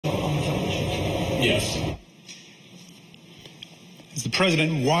Yes. As the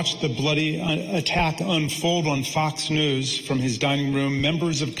president watched the bloody attack unfold on Fox News from his dining room,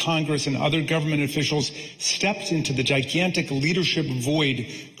 members of Congress and other government officials stepped into the gigantic leadership void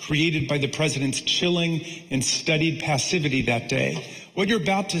created by the president's chilling and studied passivity that day. What you're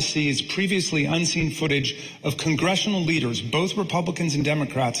about to see is previously unseen footage of congressional leaders, both Republicans and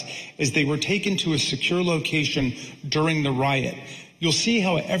Democrats, as they were taken to a secure location during the riot. You'll see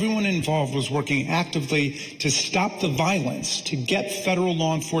how everyone involved was working actively to stop the violence, to get federal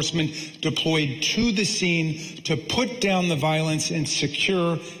law enforcement deployed to the scene, to put down the violence and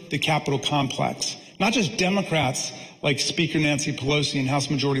secure the Capitol complex. Not just Democrats like Speaker Nancy Pelosi and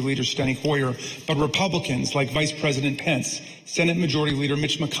House Majority Leader Steny Hoyer, but Republicans like Vice President Pence, Senate Majority Leader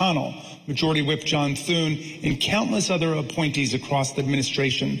Mitch McConnell, Majority Whip John Thune, and countless other appointees across the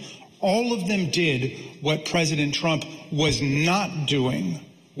administration. All of them did what President Trump was not doing,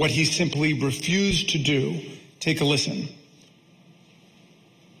 what he simply refused to do. Take a listen.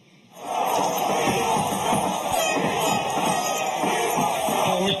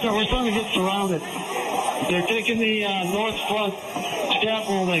 We're starting to get surrounded. They're taking the north front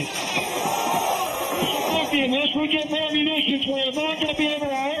scaffolding. We're getting ammunition. We're not going to be able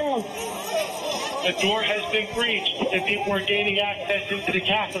to hold. The door has been breached, and people are gaining access into the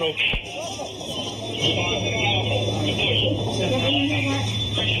Capitol.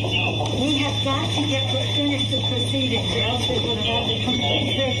 We have got to finish the proceedings, or else it will have a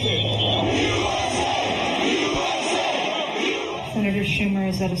complete victory. Senator Schumer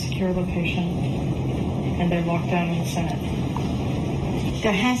is at a secure location, and they're locked down in the Senate.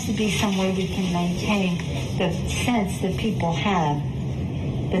 There has to be some way we can maintain the sense that people have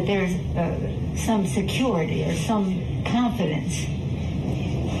that there's some security or some confidence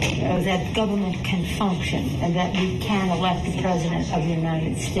that government can function and that we can elect the President of the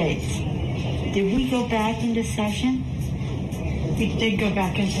United States. Did we go back into session? We did go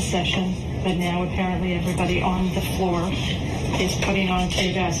back into session, but now apparently everybody on the floor is putting on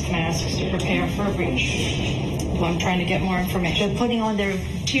tear gas masks to prepare for a breach. Well, I'm trying to get more information. They're putting on their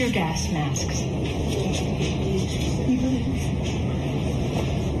tear gas masks.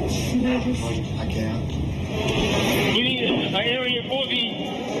 I can't. We need an area for the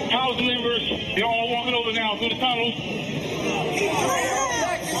House members. They're all walking over now through the tunnels.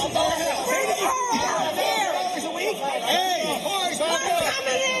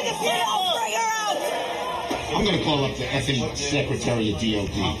 I'm going to call up the effing Secretary of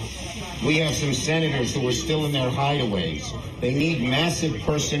DOD. We have some senators who are still in their hideaways. They need massive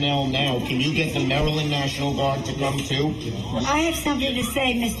personnel now. Can you get the Maryland National Guard to come too? I have something to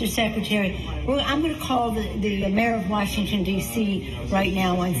say, Mr. Secretary. I'm going to call the mayor of Washington, D.C. right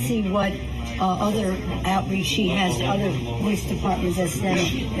now and see what other outreach she has to other police departments, as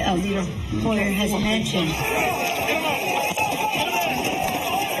Leader Hoyer has mentioned.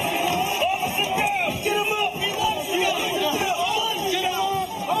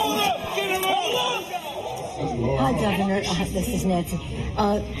 Hi, Governor. This is Nancy.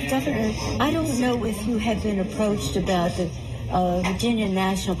 Governor, I don't know if you have been approached about the Virginia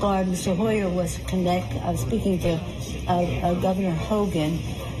National Guard. Mr. Hoyer was speaking to Governor Hogan,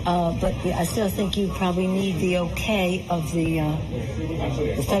 but I still think you probably need the okay of the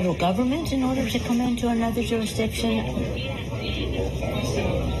federal government in order to come into another jurisdiction.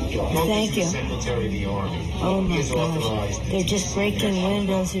 Thank you. Oh my gosh, they're just breaking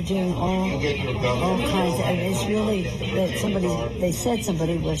windows. They're doing all kinds of. It's really that they said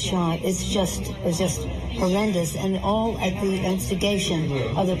somebody was shot. It's just horrendous, and all at the instigation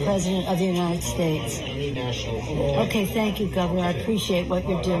of the President of the United States. Okay, thank you, Governor. I appreciate what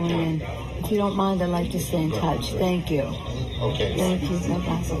you're doing, and if you don't mind, I'd like to stay in touch. Thank you. Okay. Thank you.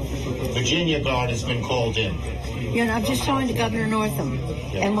 Bye-bye. Virginia Guard has been called in. You know, I'm just talking to Governor Northam,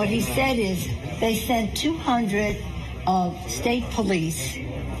 and what he said is they sent 200 state police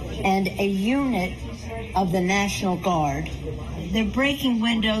and a unit of the National Guard. They're breaking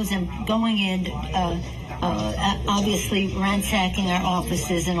windows and going in, obviously ransacking our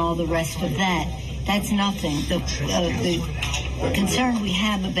offices and all the rest of that. That's nothing. The concern we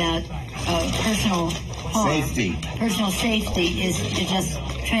have about personal harm, personal safety it just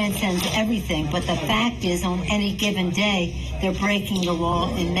transcends everything. But the fact is, on any given day, they're breaking the law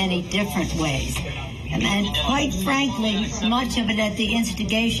in many different ways. And quite frankly, much of it at the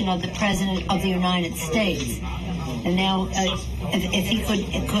instigation of the President of the United States. And now, if he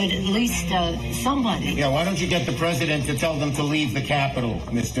could at least somebody. Yeah, why don't you get the President to tell them to leave the Capitol,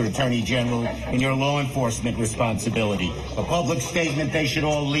 Mr. Attorney General, in your law enforcement responsibility? A public statement, they should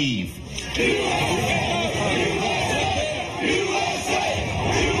all leave. USA! USA!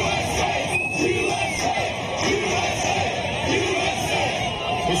 USA!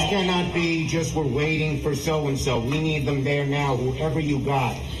 just were waiting for so-and-so. We need them there now, whoever you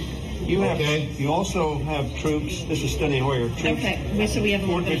got. You also have troops. This is Steny Hoyer. Troops. Okay, so we have a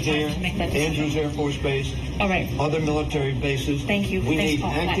little bit of time to make that decision. Andrews Air Force Base. All right. Other military bases. Thank you. We Thanks, need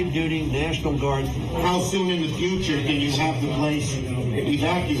Paul. active duty National Guard. How soon in the future can you have the place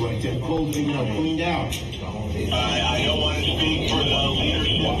evacuated, cleaned out? I don't want to speak for the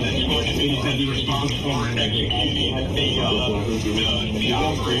leadership that's going to be responsible for executing the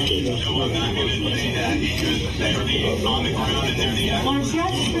operation. So I'm not going to say that because they're on the ground and they're the experts.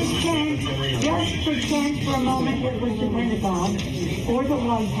 Just pretend for a moment it was the Pentagon or the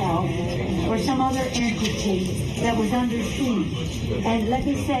White House or some other entity that was under siege. And let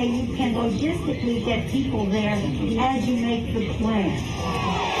me say, you can logistically get people there as you make the plan.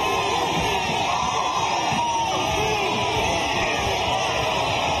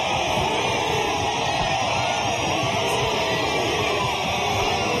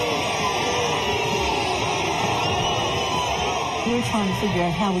 We're trying to figure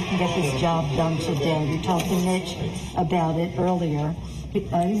out how we can get this job done today. We talked to Mitch about it earlier. He's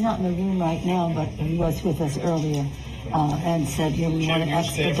not in the room right now, but he was with us earlier and said, we want to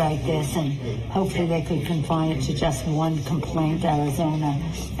expedite this, and hopefully they could confine it to just one complaint, Arizona,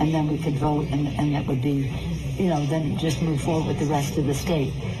 and then we could vote, and that would be, then just move forward with the rest of the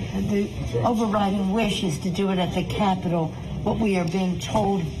state. The overriding wish is to do it at the Capitol. What we are being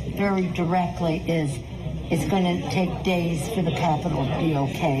told very directly is it's going to take days for the Capitol to be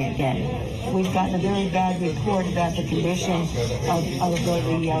okay again. We've gotten a very bad report about the condition of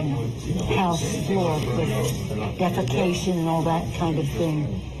the House floor with defecation and all that kind of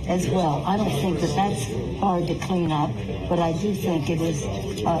thing as well. I don't think that that's hard to clean up, but I do think it is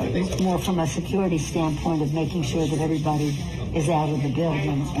more from a security standpoint of making sure that everybody is out of the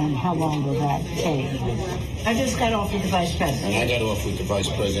building, and how long will that take? I just got off with the Vice President. And I got off with the Vice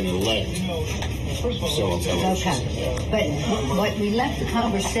President-elect. So I'll tell you. Okay. But what we left the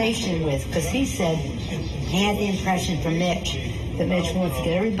conversation with, because he said he had the impression from Mitch that Mitch wants to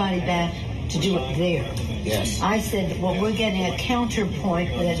get everybody back to do it there. Yes. I said, well, we're getting a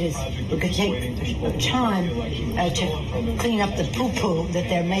counterpoint that is, we could take time to clean up the poo-poo that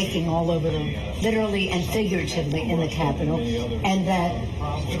they're making all over them, literally and figuratively in the Capitol, and that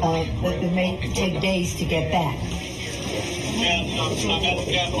it may take days to get back. And I'm at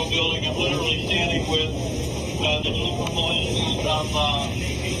the Capitol building. I'm literally standing with the chief of police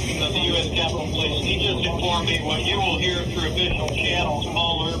of the U.S. Capitol Police. He just informed me what you will hear through official channels.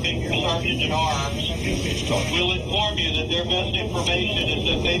 Paul Irving, your sergeant at arms, will inform you that their best information is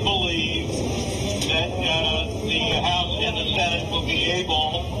that they believe that the House and the Senate will be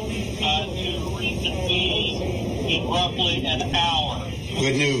able to reconvene in roughly an hour.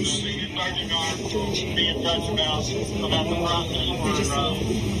 Good news. Sergeant Arms be in touch about the process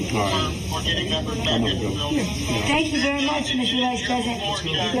for getting members back into the building. Thank you very much, Mr. Vice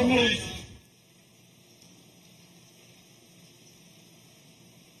President. Good news.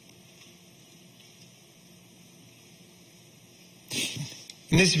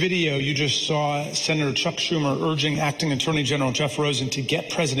 In this video, you just saw Senator Chuck Schumer urging Acting Attorney General Jeff Rosen to get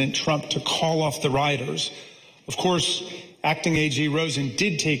President Trump to call off the rioters. Of course, Acting AG Rosen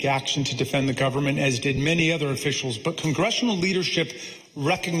did take action to defend the government, as did many other officials, but congressional leadership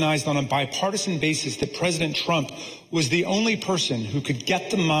recognized on a bipartisan basis that President Trump was the only person who could get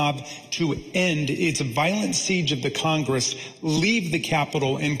the mob to end its violent siege of the Congress, leave the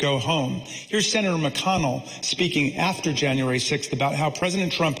Capitol, and go home. Here's Senator McConnell speaking after January 6th about how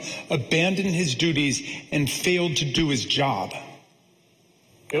President Trump abandoned his duties and failed to do his job.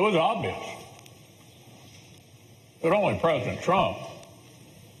 It was obvious that only President Trump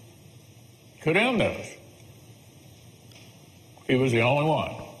could end this. He was the only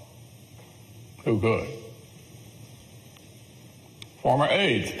one who could. Former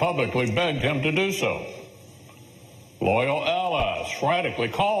aides publicly begged him to do so. Loyal allies frantically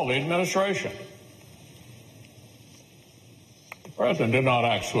called the administration. The president did not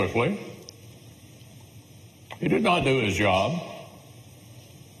act swiftly. He did not do his job.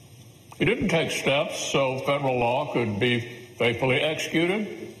 He didn't take steps so federal law could be faithfully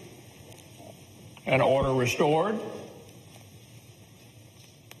executed and order restored.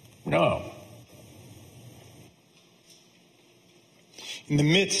 No. In the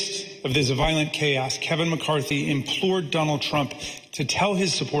midst of this violent chaos, Kevin McCarthy implored Donald Trump to tell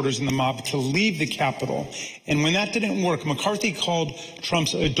his supporters in the mob to leave the Capitol. And when that didn't work, McCarthy called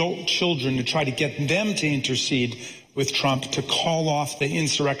Trump's adult children to try to get them to intercede with Trump to call off the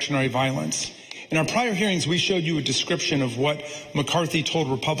insurrectionary violence. In our prior hearings, we showed you a description of what McCarthy told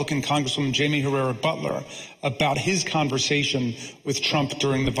Republican Congresswoman Jamie Herrera Butler about his conversation with Trump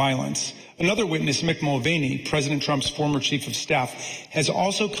during the violence. Another witness, Mick Mulvaney, President Trump's former chief of staff, has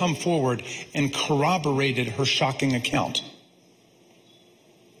also come forward and corroborated her shocking account.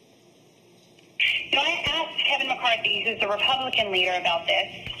 So I asked Kevin McCarthy, who's the Republican leader, about this,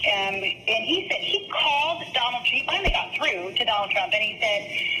 and he said he called Donald Trump. He finally got through to Donald Trump, and he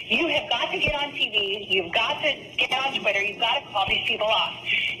said, you have got to get on TV, you've got to get on Twitter, you've got to call these people off.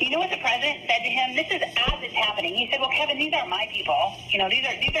 You know what the president said to him? This is as it's happening. He said, well, Kevin, these aren't my people. You know, these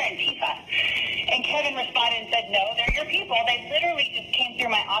are Antifa. And Kevin responded and said, no, they're your people. They literally just came through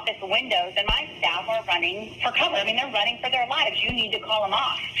my office windows, and my staff are running for cover. I mean, they're running for their lives. You need to call them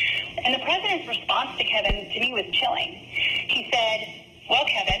off. And the president's response to Kevin, to me, was chilling. He said, well,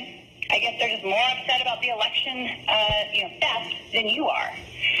 Kevin, I guess they're just more upset about the election, theft than you are.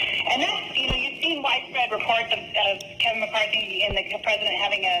 And that's, you've seen widespread reports of Kevin McCarthy and the president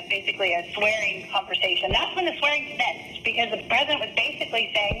having basically a swearing conversation. That's when the swearing commenced, because the president was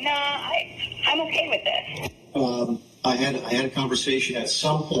basically saying, nah, I'm okay with this. I had a conversation at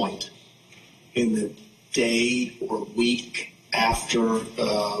some point in the day or week after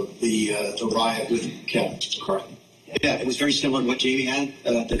the riot with Kevin McCarthy. Yeah, it was very similar to what Jamie had,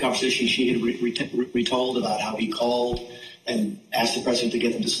 the conversation she had retold about how he called and asked the president to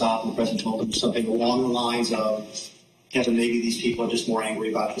get them to stop, and the president told him something along the lines of, Kevin, maybe these people are just more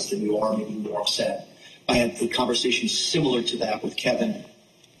angry about this than you are, maybe more upset. I had the conversation similar to that with Kevin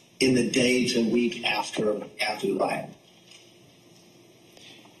in the day to week after the riot.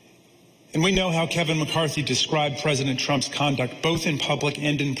 And we know how Kevin McCarthy described President Trump's conduct, both in public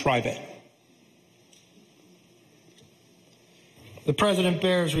and in private. The president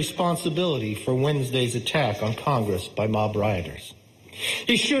bears responsibility for Wednesday's attack on Congress by mob rioters.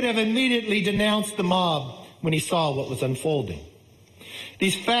 He should have immediately denounced the mob when he saw what was unfolding.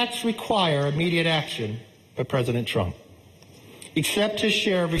 These facts require immediate action by President Trump. Accept his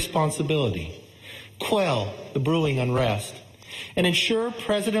share of responsibility, quell the brewing unrest, and ensure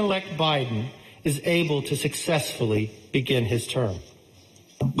President-elect Biden is able to successfully begin his term.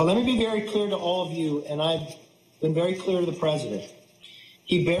 But let me be very clear to all of you, and I've been very clear to the president.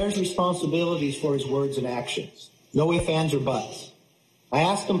 He bears responsibilities for his words and actions. No ifs, ands, or buts. I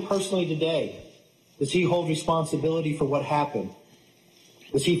asked him personally today, does he hold responsibility for what happened?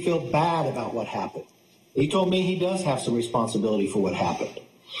 Does he feel bad about what happened? He told me he does have some responsibility for what happened.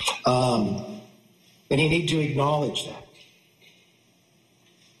 And he needs to acknowledge that.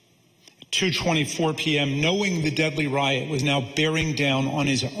 2:24 p.m., knowing the deadly riot was now bearing down on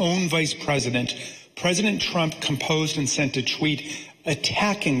his own vice president, President Trump composed and sent a tweet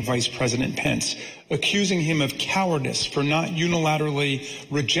attacking Vice President Pence, accusing him of cowardice for not unilaterally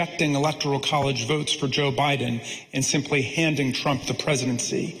rejecting Electoral College votes for Joe Biden and simply handing Trump the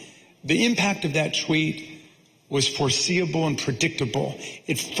presidency. The impact of that tweet was foreseeable and predictable.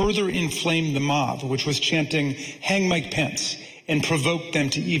 It further inflamed the mob, which was chanting, "Hang Mike Pence," and provoked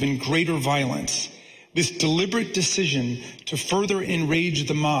them to even greater violence. This deliberate decision to further enrage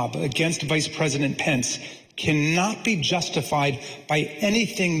the mob against Vice President Pence cannot be justified by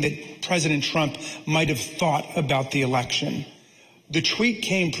anything that President Trump might have thought about the election. The tweet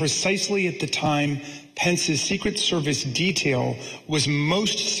came precisely at the time Pence's Secret Service detail was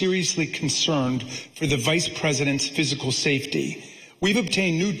most seriously concerned for the vice president's physical safety. We've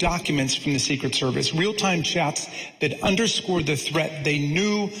obtained new documents from the Secret Service, real-time chats that underscore the threat they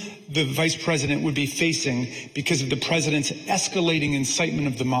knew the vice president would be facing because of the president's escalating incitement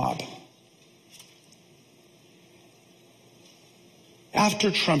of the mob.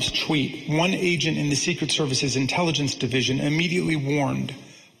 After Trump's tweet, one agent in the Secret Service's intelligence division immediately warned,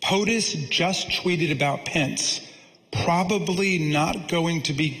 POTUS just tweeted about Pence, probably not going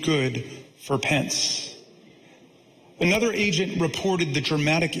to be good for Pence. Another agent reported the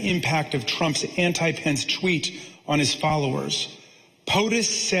dramatic impact of Trump's anti-Pence tweet on his followers. POTUS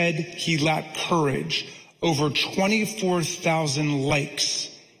said he lacked courage. Over 24,000 likes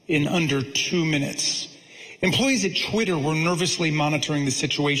in under 2 minutes. Employees at Twitter were nervously monitoring the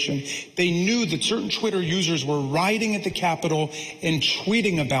situation. They knew that certain Twitter users were rioting at the Capitol and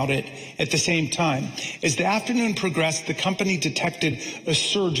tweeting about it at the same time. As the afternoon progressed, the company detected a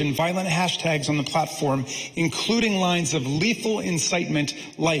surge in violent hashtags on the platform, including lines of lethal incitement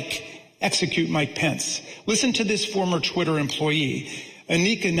like "Execute Mike Pence." Listen to this former Twitter employee,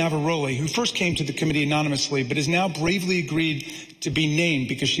 Anika Navaroli, who first came to the committee anonymously, but has now bravely agreed to be named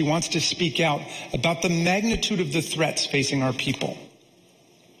because she wants to speak out about the magnitude of the threats facing our people.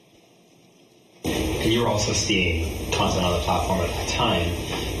 And you were also seeing content on the platform at the time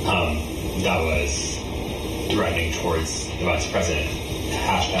that was threatening towards the vice president.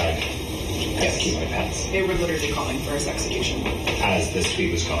 Hashtag execute my pets. They were literally calling for his execution. As this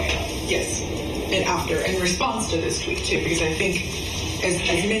tweet was going out. Yes. And in response to this tweet too, because I think as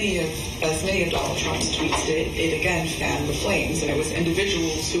many of Donald Trump's tweets did, it again fanned the flames, and it was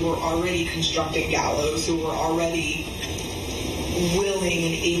individuals who were already constructing gallows, who were already willing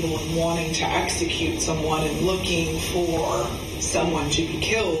and able and wanting to execute someone and looking for someone to be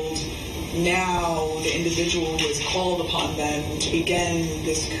killed. Now the individual who has called upon them to begin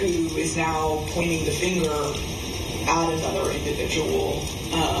this coup is now pointing the finger at another individual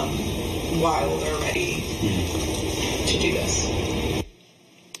while they're ready to do this.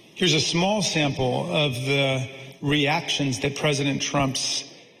 Here's a small sample of the reactions that President Trump's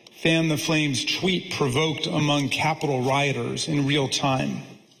fan the flames tweet provoked among Capitol rioters in real time.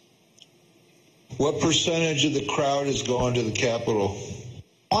 What percentage of the crowd has gone to the Capitol?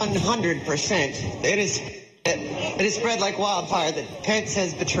 100%. It is spread like wildfire that Pence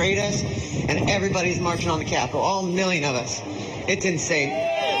has betrayed us, and everybody's marching on the Capitol, all million of us. It's insane.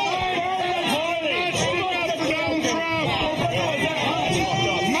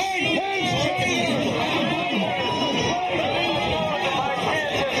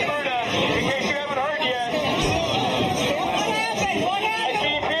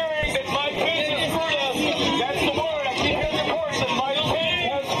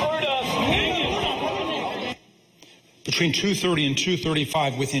 Between 2:30 and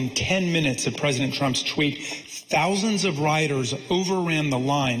 2:35, within 10 minutes of President Trump's tweet, thousands of rioters overran the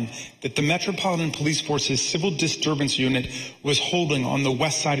line that the Metropolitan Police Force's Civil Disturbance Unit was holding on the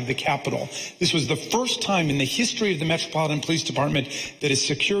west side of the Capitol. This was the first time in the history of the Metropolitan Police Department that a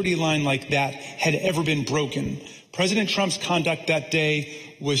security line like that had ever been broken. President Trump's conduct that day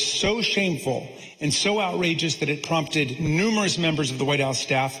was so shameful and so outrageous that it prompted numerous members of the White House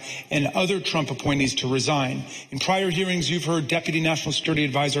staff and other Trump appointees to resign. In prior hearings, you've heard Deputy National Security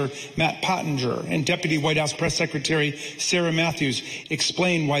Advisor Matt Pottinger and Deputy White House Press Secretary Sarah Matthews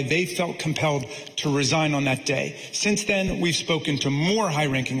explain why they felt compelled to resign on that day. Since then, we've spoken to more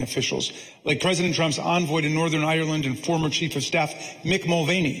high-ranking officials, like President Trump's envoy to Northern Ireland and former Chief of Staff Mick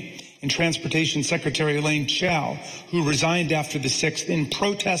Mulvaney, and Transportation Secretary Elaine Chao, who resigned after the 6th in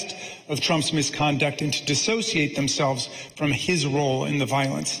protest of Trump's misconduct and to dissociate themselves from his role in the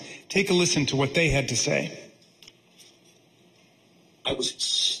violence. Take a listen to what they had to say. I was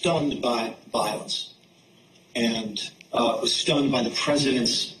stunned by violence and was stunned by the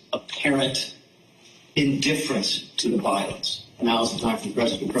president's apparent indifference to the violence. Now is the time for the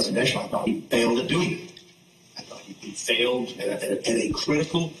president to be presidential. I thought he failed at doing it. He failed at a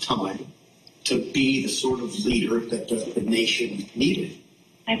critical time to be the sort of leader that the nation needed.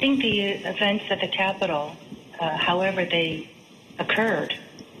 I think the events at the Capitol, however they occurred,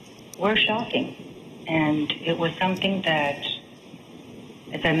 were shocking. And it was something that,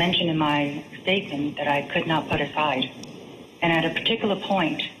 as I mentioned in my statement, that I could not put aside. And at a particular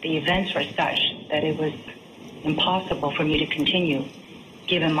point, the events were such that it was impossible for me to continue,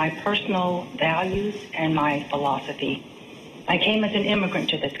 given my personal values and my philosophy. I came as an immigrant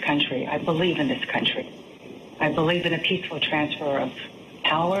to this country. I believe in this country. I believe in a peaceful transfer of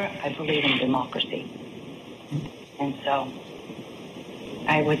power. I believe in democracy. And so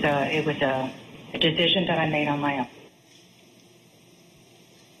it was a decision that I made on my own.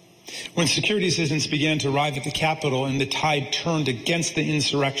 When security assistance began to arrive at the Capitol and the tide turned against the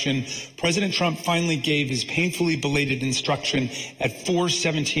insurrection, President Trump finally gave his painfully belated instruction at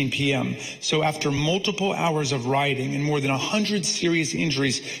 4:17 p.m. So after multiple hours of rioting and more than 100 serious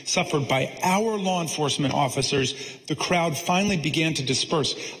injuries suffered by our law enforcement officers, the crowd finally began to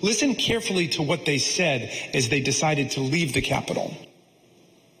disperse. Listen carefully to what they said as they decided to leave the Capitol.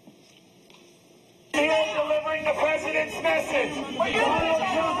 He is delivering the president's message. Donald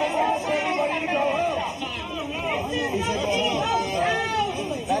Trump has asked everybody to go home.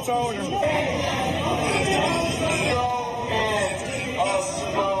 That's our order. He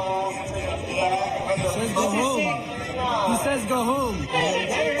says go home.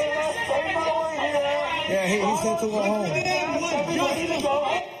 Yeah, he said to go home.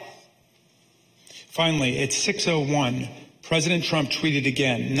 Finally, at 6:01, President Trump tweeted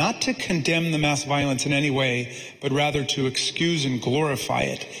again, not to condemn the mass violence in any way, but rather to excuse and glorify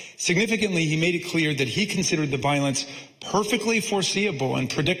it. Significantly, he made it clear that he considered the violence perfectly foreseeable and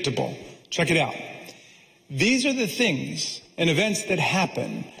predictable. Check it out. These are the things and events that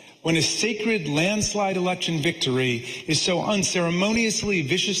happen when a sacred landslide election victory is so unceremoniously,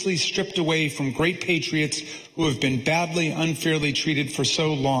 viciously stripped away from great patriots who have been badly, unfairly treated for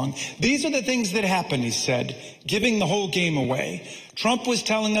so long. These are the things that happen, he said, giving the whole game away. Trump was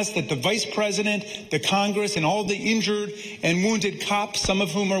telling us that the vice president, the Congress, and all the injured and wounded cops, some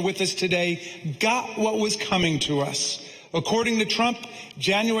of whom are with us today, got what was coming to us. According to Trump,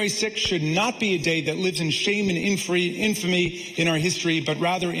 January 6th should not be a day that lives in shame and infamy in our history, but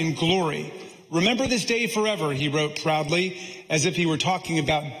rather in glory. Remember this day forever, he wrote proudly, as if he were talking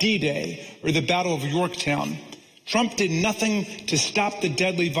about D-Day or the Battle of Yorktown. Trump did nothing to stop the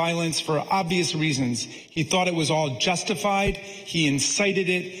deadly violence for obvious reasons. He thought it was all justified, he incited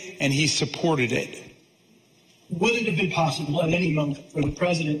it, and he supported it. Would it have been possible at any moment for the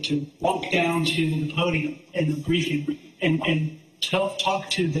president to walk down to the podium in the briefing and talk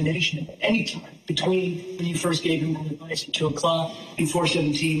to the nation at any time between when you first gave him the advice at 2 o'clock and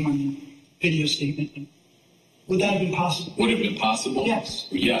 4:17 on the video statement? Would that have been possible? Would it have been possible? Yes.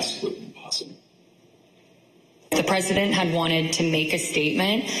 Yes, would have been possible. The president had wanted to make a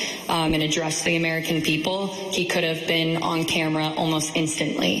statement and address the American people, he could have been on camera almost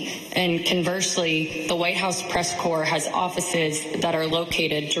instantly. And conversely, the White House press corps has offices that are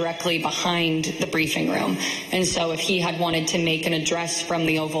located directly behind the briefing room. And so if he had wanted to make an address from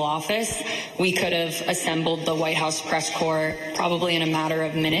the Oval Office, we could have assembled the White House press corps probably in a matter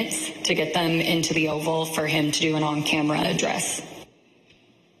of minutes to get them into the Oval for him to do an on-camera address.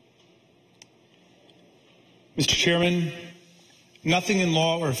 Mr. Chairman, nothing in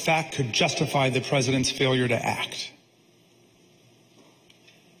law or fact could justify the president's failure to act.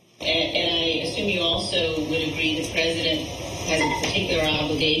 And I assume you also would agree the president has a particular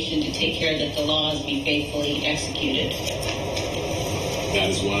obligation to take care that the laws be faithfully executed. That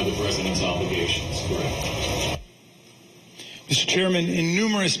is one of the president's obligations, correct. Mr. Chairman, in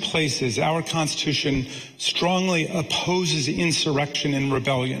numerous places, our Constitution strongly opposes insurrection and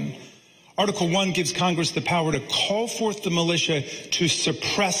rebellion. Article 1 gives Congress the power to call forth the militia to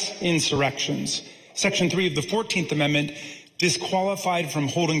suppress insurrections. Section 3 of the 14th Amendment disqualified from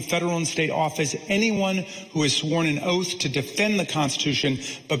holding federal and state office anyone who has sworn an oath to defend the Constitution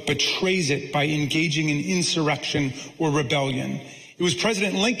but betrays it by engaging in insurrection or rebellion. It was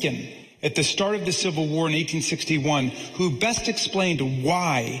President Lincoln at the start of the Civil War in 1861 who best explained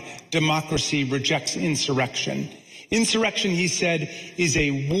why democracy rejects insurrection. Insurrection, he said, is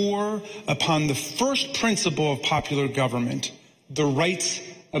a war upon the first principle of popular government, the rights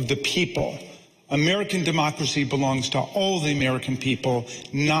of the people. American democracy belongs to all the American people,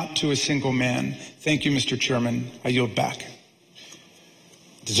 not to a single man. Thank you, Mr. Chairman. I yield back.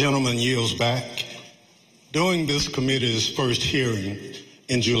 The gentleman yields back. During this committee's first hearing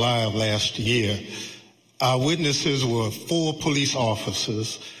in July of last year, our witnesses were 4 police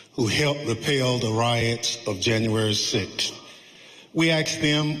officers who helped repel the riots of January 6th. We asked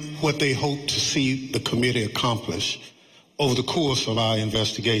them what they hoped to see the committee accomplish over the course of our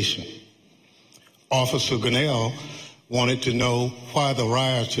investigation. Officer Gunnell wanted to know why the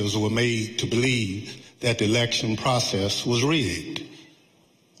rioters were made to believe that the election process was rigged.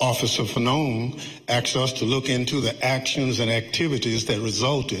 Officer Fanone asked us to look into the actions and activities that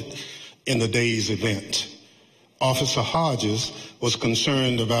resulted in the day's event. Officer Hodges was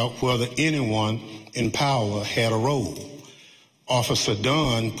concerned about whether anyone in power had a role. Officer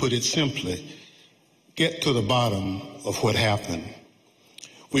Dunn put it simply, get to the bottom of what happened.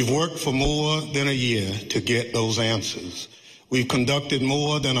 We've worked for more than a year to get those answers. We've conducted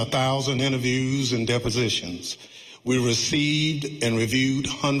more than 1,000 interviews and depositions. We received and reviewed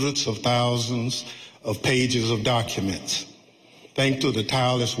hundreds of thousands of pages of documents. Thanks to the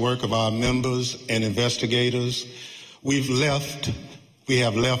tireless work of our members and investigators, we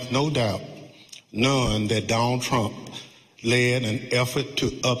have left no doubt, none, that Donald Trump led an effort to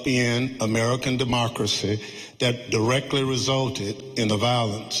upend American democracy that directly resulted in the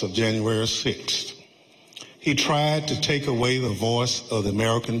violence of January 6th. He tried to take away the voice of the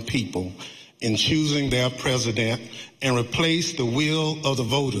American people in choosing their president and replace the will of the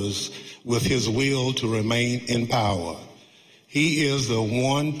voters with his will to remain in power. He is the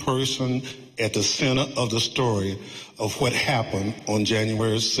one person at the center of the story of what happened on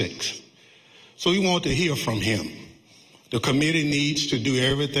January 6th. So we want to hear from him. The committee needs to do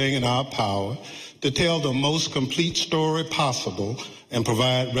everything in our power to tell the most complete story possible and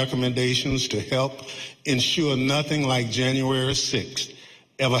provide recommendations to help ensure nothing like January 6th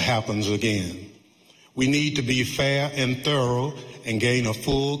ever happens again. We need to be fair and thorough and gain a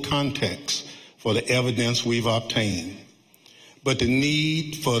full context for the evidence we've obtained. But the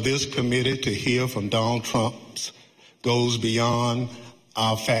need for this committee to hear from Donald Trump goes beyond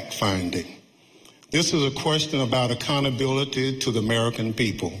our fact-finding. This is a question about accountability to the American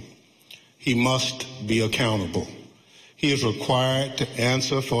people. He must be accountable. He is required to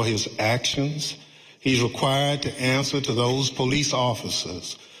answer for his actions. He's required to answer to those police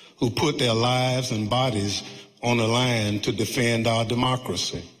officers who put their lives and bodies on the line to defend our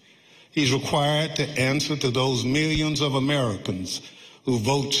democracy. He's required to answer to those millions of Americans whose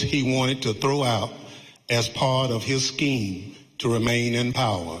votes he wanted to throw out as part of his scheme to remain in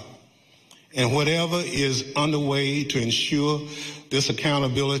power. And whatever is underway to ensure this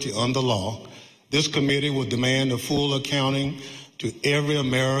accountability under law, this committee will demand a full accounting to every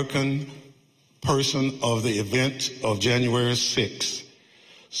American person of the events of January 6th.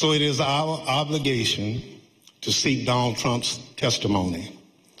 So it is our obligation to seek Donald Trump's testimony.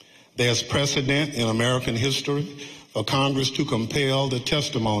 There's precedent in American history for Congress to compel the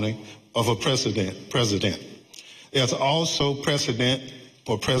testimony of a president. There's also precedent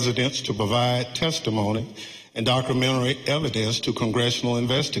for presidents to provide testimony and documentary evidence to congressional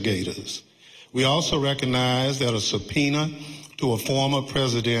investigators. We also recognize that a subpoena to a former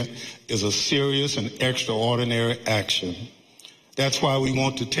president is a serious and extraordinary action. That's why we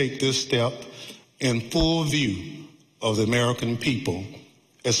want to take this step in full view of the American people,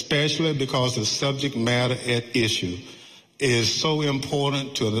 especially because the subject matter at issue is so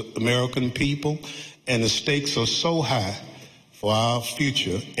important to the American people and the stakes are so high for our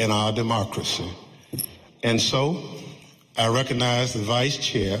future and our democracy. And so I recognize the Vice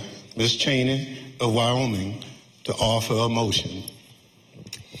Chair, Ms. Cheney of Wyoming, to offer a motion.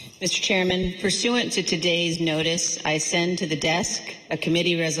 Mr. Chairman, pursuant to today's notice, I send to the desk a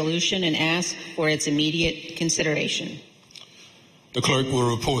committee resolution and ask for its immediate consideration. The clerk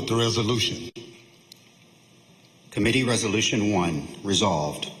will report the resolution. Committee Resolution 1,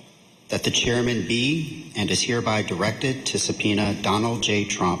 resolved that the chairman be and is hereby directed to subpoena Donald J.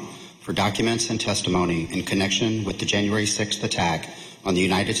 Trump for documents and testimony in connection with the January 6th attack on the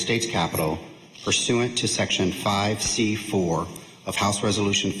United States Capitol pursuant to Section 5C4 of House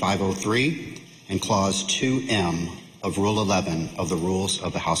Resolution 503 and Clause 2M of Rule 11 of the Rules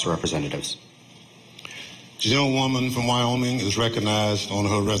of the House of Representatives. The gentlewoman from Wyoming is recognized on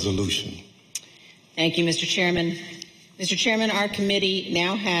her resolution. Thank you, Mr. Chairman. Mr. Chairman, our committee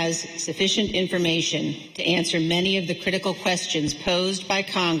now has sufficient information to answer many of the critical questions posed by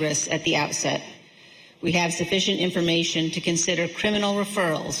Congress at the outset. We have sufficient information to consider criminal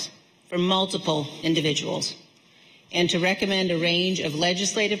referrals for multiple individuals and to recommend a range of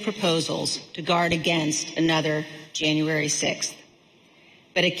legislative proposals to guard against another January 6th.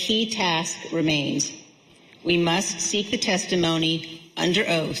 But a key task remains. We must seek the testimony under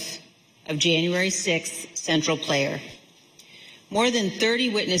oath of January 6th central player. More than 30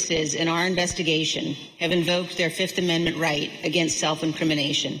 witnesses in our investigation have invoked their Fifth Amendment right against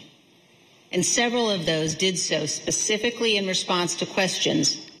self-incrimination, and several of those did so specifically in response to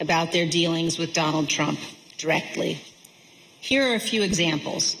questions about their dealings with Donald Trump directly. Here are a few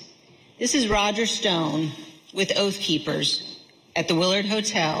examples. This is Roger Stone with Oath Keepers at the Willard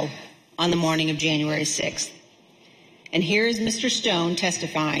Hotel on the morning of January 6th. And here is Mr. Stone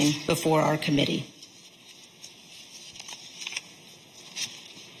testifying before our committee.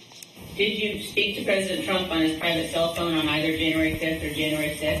 Did you speak to President Trump on his private cell phone on either January 5th or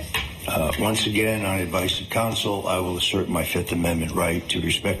January 6th? Once again, on advice of counsel, I will assert my Fifth Amendment right to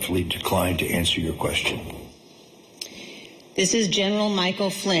respectfully decline to answer your question. This is General Michael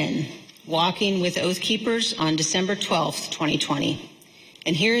Flynn walking with Oath Keepers on December 12th, 2020.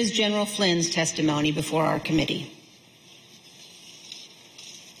 And here is General Flynn's testimony before our committee.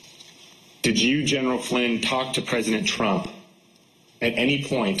 Did you, General Flynn, talk to President Trump at any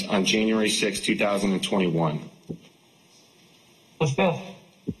point on January 6, 2021? Let's go.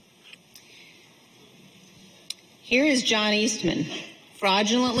 Here is John Eastman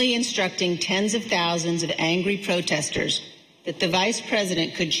fraudulently instructing tens of thousands of angry protesters that the vice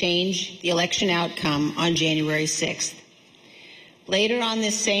president could change the election outcome on January 6th. Later on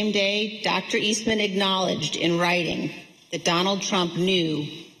this same day, Dr. Eastman acknowledged in writing that Donald Trump knew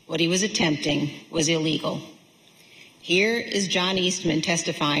what he was attempting was illegal. Here is John Eastman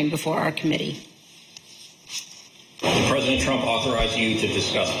testifying before our committee. Did President Trump authorize you to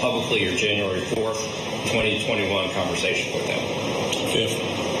discuss publicly your January 4th, 2021 conversation with him?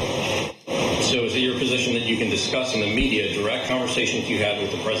 Fifth. So is it your position that you can discuss in the media direct conversations you had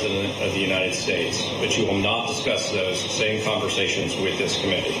with the President of the United States, but you will not discuss those same conversations with this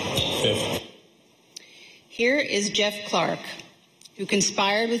committee? Fifth. Here is Jeff Clark, who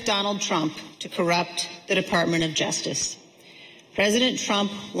conspired with Donald Trump to corrupt the Department of Justice. President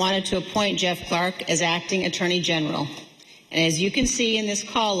Trump wanted to appoint Jeff Clark as acting Attorney General, And as you can see in this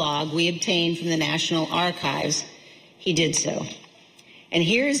call log we obtained from the National Archives, he did so. And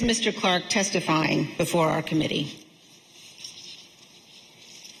here is Mr. Clark testifying before our committee.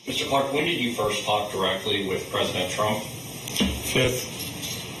 Mr. Clark, when did you first talk directly with President Trump? 5th.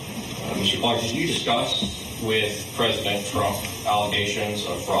 Mr. Clark, did you discuss with President Trump allegations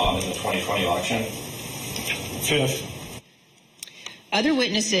of fraud in the 2020 election? 5th. Other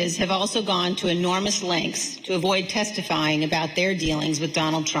witnesses have also gone to enormous lengths to avoid testifying about their dealings with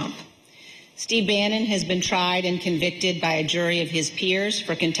Donald Trump. Steve Bannon has been tried and convicted by a jury of his peers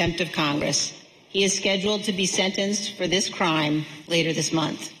for contempt of Congress. He is scheduled to be sentenced for this crime later this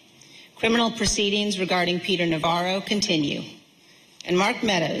month. Criminal proceedings regarding Peter Navarro continue. And Mark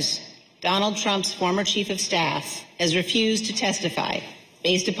Meadows, Donald Trump's former chief of staff, has refused to testify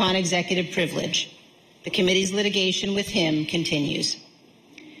based upon executive privilege. The committee's litigation with him continues.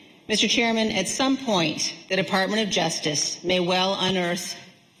 Mr. Chairman, at some point, the Department of Justice may well unearth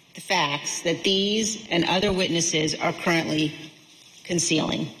the facts that these and other witnesses are currently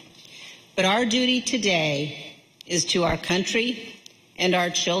concealing. But our duty today is to our country and our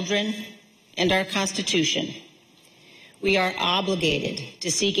children and our Constitution. We are obligated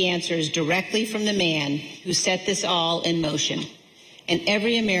to seek answers directly from the man who set this all in motion. And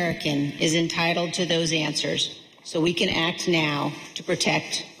every American is entitled to those answers, so we can act now to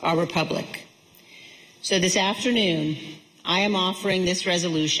protect our republic. So this afternoon, I am offering this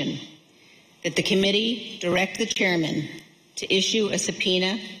resolution that the committee direct the chairman to issue a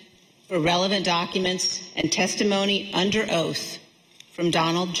subpoena for relevant documents and testimony under oath from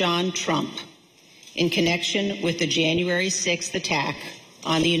Donald John Trump in connection with the January 6th attack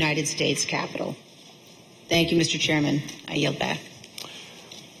on the United States Capitol. Thank you, Mr. Chairman. I yield back.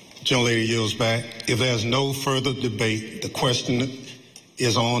 Gentlelady yields back. If there's no further debate, the question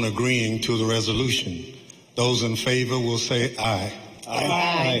is on agreeing to the resolution. Those in favor will say aye. Aye.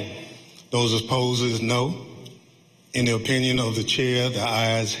 Aye. Those opposed is no. In the opinion of the chair, the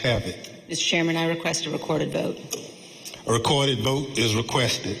ayes have it. Mr. Chairman, I request a recorded vote. A recorded vote is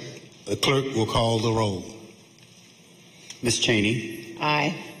requested. The clerk will call the roll. Ms. Cheney.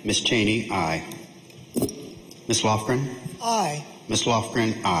 Aye. Ms. Cheney, aye. Ms. Lofgren. Aye. Ms.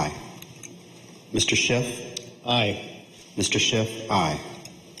 Lofgren, aye. Mr. Schiff. Aye. Mr. Schiff, aye.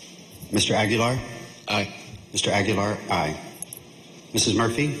 Mr. Aguilar. Aye. Mr. Aguilar, aye. Mrs.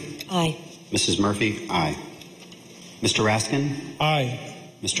 Murphy. Aye. Mrs. Murphy, aye. Mr. Raskin. Aye.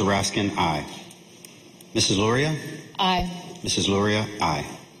 Mr. Raskin, aye. Mrs. Luria. Aye. Mrs. Luria, aye.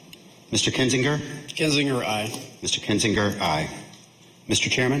 Mr. Kinzinger. Kinzinger, aye. Mr. Kinzinger, aye. Mr.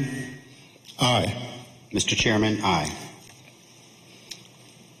 Chairman. Aye. Mr. Chairman, aye.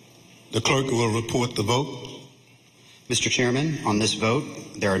 The clerk will report the vote. Mr. Chairman, on this vote,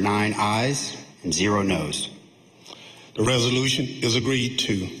 there are 9 ayes and 0 noes. The resolution is agreed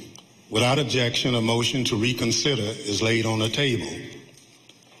to. Without objection, a motion to reconsider is laid on the table.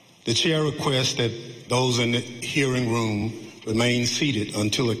 The chair requests that those in the hearing room remain seated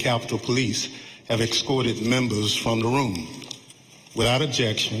until the Capitol Police have escorted members from the room. Without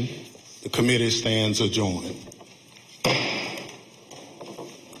objection, the committee stands adjourned.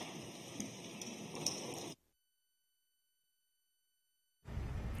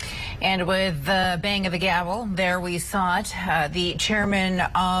 And with the bang of the gavel, there we saw it, the chairman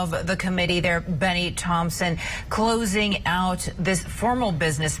of the committee there, Benny Thompson, closing out this formal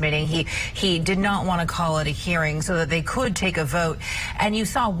business meeting. He did not want to call it a hearing so that they could take a vote. And you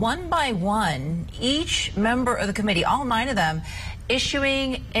saw one by one, each member of the committee, all 9 of them,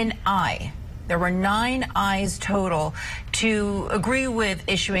 issuing an aye. There were 9 ayes total to agree with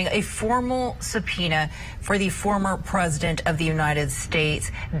issuing a formal subpoena for the former president of the United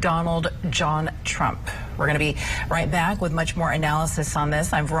States, Donald John Trump. We're going to be right back with much more analysis on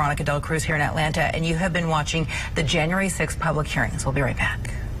this. I'm Veronica Del Cruz here in Atlanta, and you have been watching the January 6th public hearings. We'll be right back.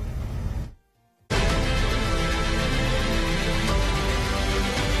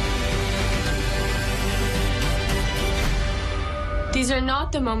 These are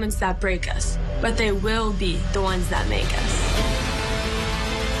not the moments that break us, but they will be the ones that make us.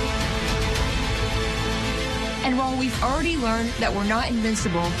 And while we've already learned that we're not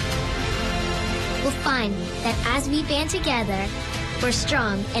invincible, we'll find that as we band together, we're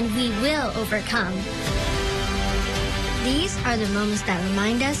strong and we will overcome. These are the moments that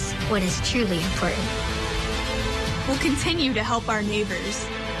remind us what is truly important. We'll continue to help our neighbors.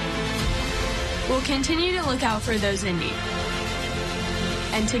 We'll continue to look out for those in need.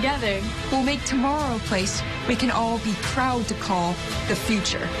 And together, we'll make tomorrow a place we can all be proud to call the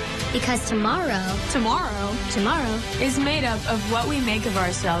future. Because tomorrow is made up of what we make of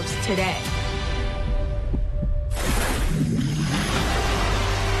ourselves today.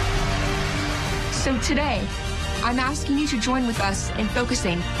 So today, I'm asking you to join with us in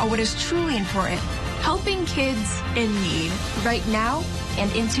focusing on what is truly important. Helping kids in need. Right now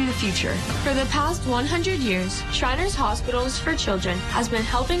and into the future. For the past 100 years, Shriners Hospitals for Children has been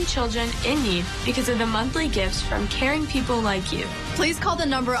helping children in need because of the monthly gifts from caring people like you. Please call the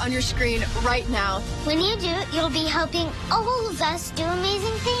number on your screen right now. When you do, you'll be helping all of us do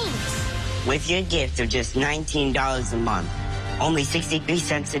amazing things. With your gift of just $19 a month, only 63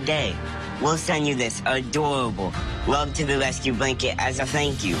 cents a day, we'll send you this adorable Love to the Rescue blanket as a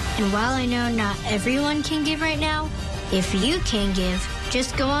thank you. And while I know not everyone can give right now, if you can give,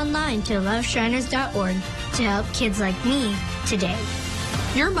 just go online to loveshriners.org to help kids like me today.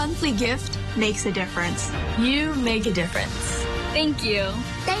 Your monthly gift makes a difference. You make a difference. Thank you.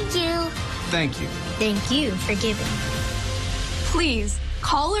 Thank you. Thank you. Thank you for giving. Please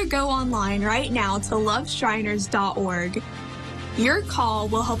call or go online right now to loveshriners.org. Your call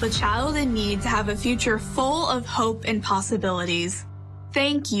will help a child in need to have a future full of hope and possibilities.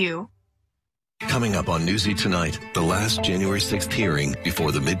 Thank you. Coming up on Newsy Tonight, the last January 6th hearing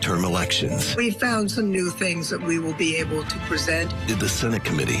before the midterm elections. We found some new things that we will be able to present. Did the Senate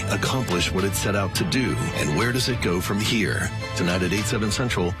committee accomplish what it set out to do? And where does it go from here? Tonight at 8/7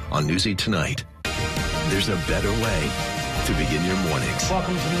 Central on Newsy Tonight. There's a better way to begin your mornings.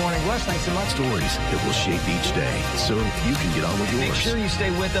 Welcome to the Morning Rush. Thanks so much. Stories that will shape each day so you can get on with yours. Make sure you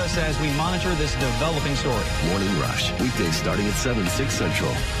stay with us as we monitor this developing story. Morning Rush, weekdays starting at 7, 6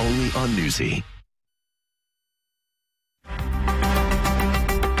 Central, only on Newsy.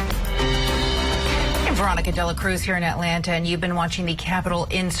 Veronica Dela Cruz here in Atlanta, and you've been watching the Capitol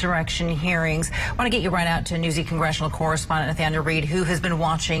insurrection hearings. I want to get you right out to Newsy congressional correspondent Nathaniel Reed, who has been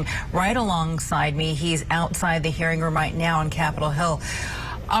watching right alongside me. He's outside the hearing room right now on Capitol Hill.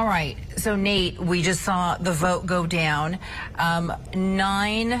 All right, so Nate, we just saw the vote go down.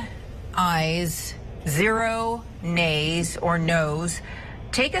 9 ayes, 0 nays or noes.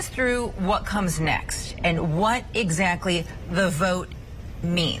 Take us through what comes next and what exactly the vote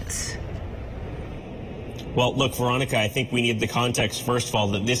means. Well, look, Veronica, I think we need the context, first of all,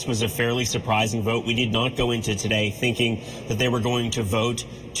 that this was a fairly surprising vote. We did not go into today thinking that they were going to vote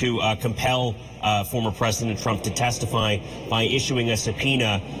to compel former President Trump to testify by issuing a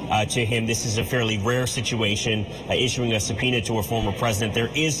subpoena to him. This is a fairly rare situation, issuing a subpoena to a former president.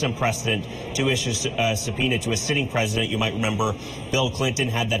 There is some precedent to issue a subpoena to a sitting president. You might remember Bill Clinton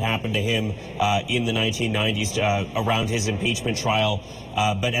had that happen to him in the 1990s around his impeachment trial.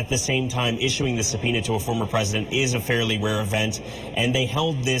 But at the same time, issuing the subpoena to a former president is a fairly rare event. And they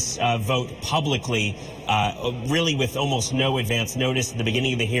held this vote publicly, really with almost no advance notice. At the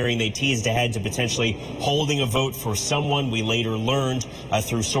beginning of the hearing, they teased ahead to potentially holding a vote for someone. We later learned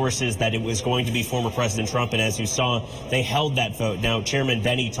through sources that it was going to be former President Trump. And as you saw, they held that vote. Now, Chairman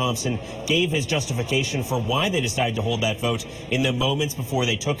Benny Thompson gave his justification for why they decided to hold that vote in the moments before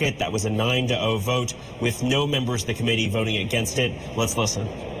they took it. That was a 9-0 vote with no members of the committee voting against it. Let's listen.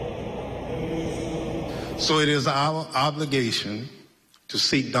 So it is our obligation to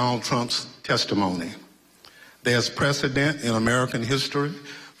seek Donald Trump's testimony. There's precedent in American history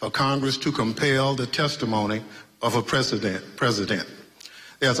for Congress to compel the testimony of a president.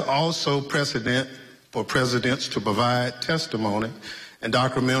 There's also precedent for presidents to provide testimony and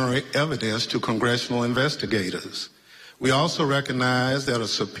documentary evidence to congressional investigators. We also recognize that a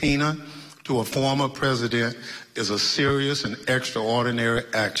subpoena to a former president is a serious and extraordinary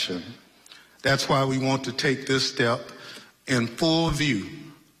action. That's why we want to take this step in full view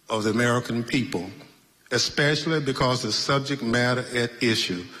of the American people, especially because the subject matter at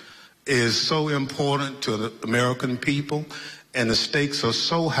issue is so important to the American people and the stakes are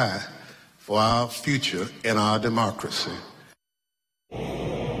so high for our future and our democracy.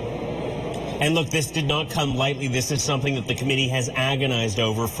 And look, this did not come lightly. This is something that the committee has agonized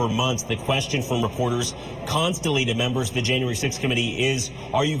over for months. The question from reporters constantly to members of the January 6th committee is,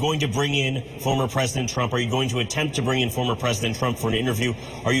 are you going to bring in former President Trump? Are you going to attempt to bring in former President Trump for an interview?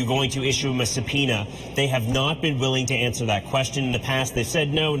 Are you going to issue him a subpoena? They have not been willing to answer that question. In the past, they've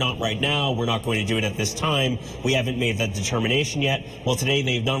said, no, not right now. We're not going to do it at this time. We haven't made that determination yet. Well, today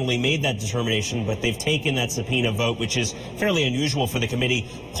they've not only made that determination, but they've taken that subpoena vote, which is fairly unusual for the committee,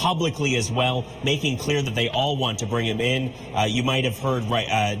 publicly as well, making clear that they all want to bring him in. You might have heard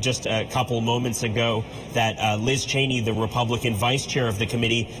just a couple moments ago that Liz Cheney, the Republican vice chair of the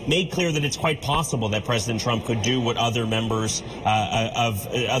committee, made clear that it's quite possible that President Trump could do what other members of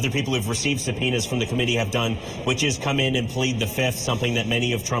other people who've received subpoenas from the committee have done, which is come in and plead the fifth, something that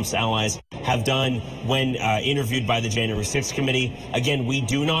many of Trump's allies have done when interviewed by the January 6th committee. Again, we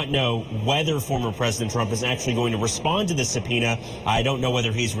do not know whether former President Trump is actually going to respond to the subpoena. I don't know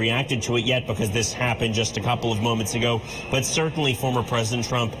whether he's reacted to it yet because this happened just a couple of moments ago. But certainly former President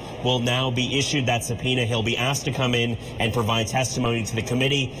Trump will now be issued that subpoena. He'll be asked to come in and provide testimony to the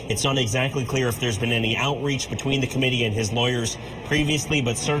committee. It's not exactly clear if there's been any outreach between the committee and his lawyers previously,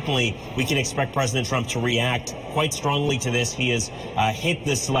 but certainly we can expect President Trump to react quite strongly to this. He has hit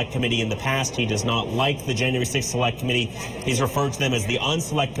the Select Committee in the past. He does not like the January 6th Select Committee. He's referred to them as the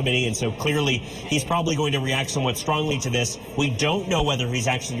Unselect Committee, and so clearly he's probably going to react somewhat strongly to this. We don't know whether he's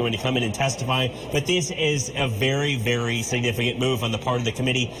actually going to come in and testify, but this is a very, very significant move on the part of the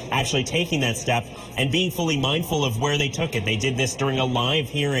committee, actually taking that step and being fully mindful of where they took it. They did this during a live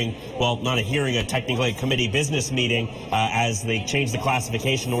hearing, well, not a hearing, technically a committee business meeting, as they changed the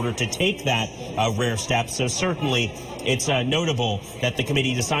classification in order to take that rare step. So certainly it's notable that the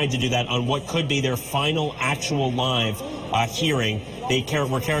committee decided to do that on what could be their final actual live hearing. They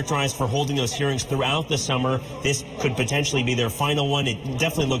were characterized for holding those hearings throughout the summer. This could potentially be their final one. It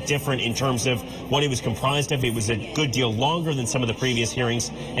definitely looked different in terms of what it was comprised of. It was a good deal longer than some of the previous hearings,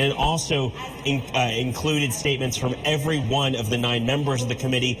 and it also included statements from every one of the 9 members of the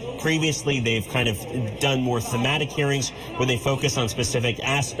committee. Previously, they've kind of done more thematic hearings where they focus on specific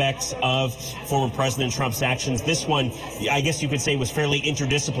aspects of former President Trump's actions. This one, I guess you could say, was fairly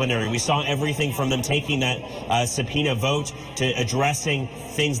interdisciplinary. We saw everything from them taking that subpoena vote to addressing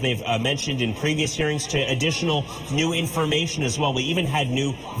things they've mentioned in previous hearings to additional new information as well. We even had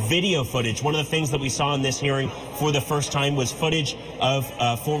new video footage. One of the things that we saw in this hearing for the first time was footage of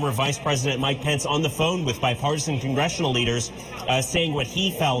former Vice President Mike Pence on the phone with bipartisan congressional leaders saying what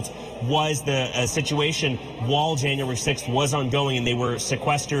he felt was the situation while January 6th was ongoing and they were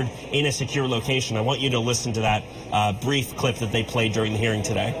sequestered in a secure location. I want you to listen to that brief clip that they played during the hearing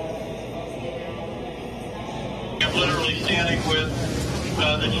today. I'm literally standing with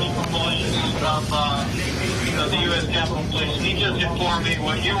the chief of police of the U.S. Capitol Police. He just informed me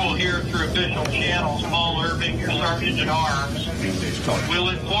what you will hear through official channels. Paul Irving, your sergeant at arms, will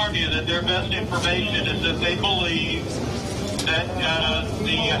inform you that their best information is that they believe that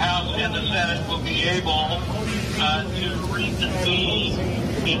the House and the Senate will be able to reconvene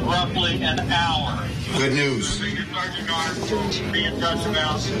in roughly an hour. Good news. Your sergeant at arms be in touch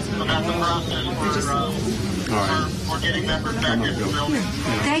about the process for getting members back in the building.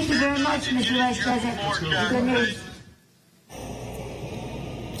 Thank you very much, Mr. Vice President. Good news.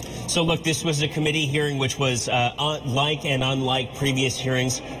 So, look, this was a committee hearing which was like and unlike previous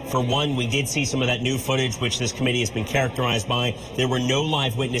hearings. For one, we did see some of that new footage, which this committee has been characterized by. There were no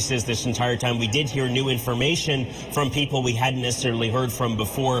live witnesses this entire time. We did hear new information from people we hadn't necessarily heard from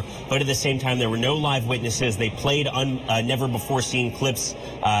before, but at the same time, there were no live witnesses. They played never-before-seen clips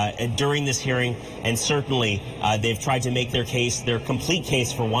during this hearing, and certainly they've tried to make their case, their complete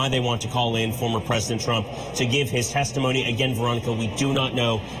case for why they want to call in former President Trump to give his testimony. Again, Veronica, we do not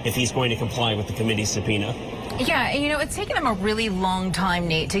know if he's going to comply with the committee's subpoena. Yeah, you know, it's taken them a really long time,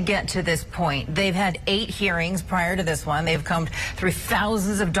 Nate, to get to this point. They've had 8 hearings prior to this one. They've combed through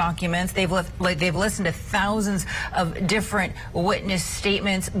thousands of documents. They've listened to thousands of different witness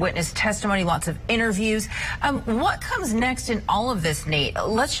statements, witness testimony, lots of interviews. What comes next in all of this, Nate?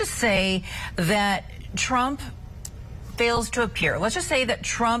 Let's just say that Trump fails to appear. Let's just say that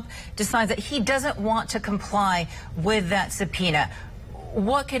Trump decides that he doesn't want to comply with that subpoena.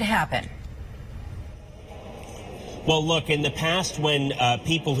 What could happen? Well, look, in the past, when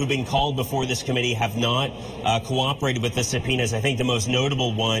people who've been called before this committee have not cooperated with the subpoenas, I think the most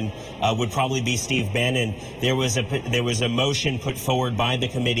notable one would probably be Steve Bannon. There was a motion put forward by the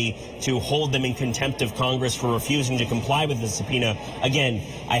committee to hold them in contempt of Congress for refusing to comply with the subpoena. Again,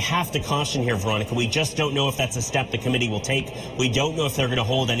 I have to caution here, Veronica, we just don't know if that's a step the committee will take. We don't know if they're going to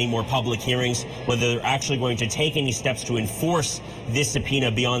hold any more public hearings, whether they're actually going to take any steps to enforce this subpoena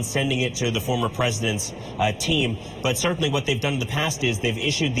beyond sending it to the former president's team. But certainly what they've done in the past is they've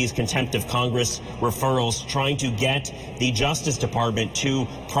issued these contempt of Congress referrals trying to get the Justice Department to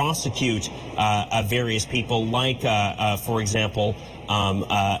prosecute various people like, for example,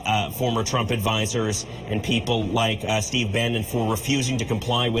 former Trump advisors and people like Steve Bannon for refusing to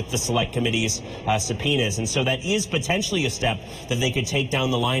comply with the Select Committee's subpoenas. And so that is potentially a step that they could take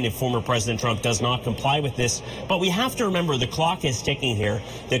down the line if former President Trump does not comply with this. But we have to remember the clock is ticking here.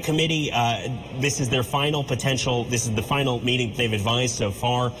 The committee, this is their final potential. This is the final meeting they've advised so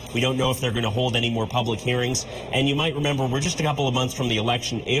far. We don't know if they're going to hold any more public hearings. And you might remember we're just a couple of months from the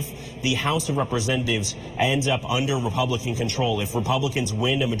election. If the House of Representatives ends up under Republican control, if Republicans Republicans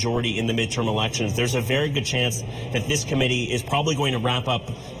win a majority in the midterm elections, there's a very good chance that this committee is probably going to wrap up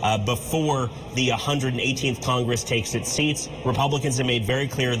before the 118th Congress takes its seats. Republicans have made very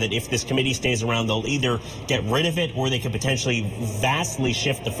clear that if this committee stays around, they'll either get rid of it or they could potentially vastly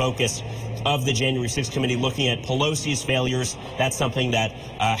shift the focus of the January 6th committee, looking at Pelosi's failures. That's something that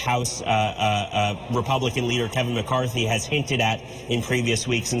House Republican leader Kevin McCarthy has hinted at in previous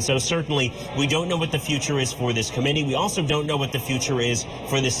weeks. And so certainly we don't know what the future is for this committee. We also don't know what the future is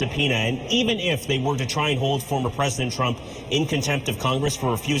for this subpoena. And even if they were to try and hold former President Trump in contempt of Congress for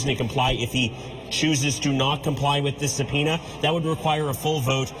refusing to comply, if he chooses to not comply with this subpoena, that would require a full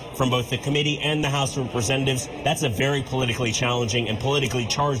vote from both the committee and the House of Representatives. That's a very politically challenging and politically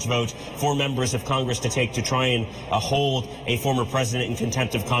charged vote for members of Congress to take to try and hold a former president in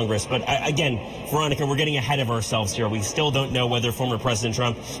contempt of Congress. But again, Veronica, we're getting ahead of ourselves here. We still don't know whether former President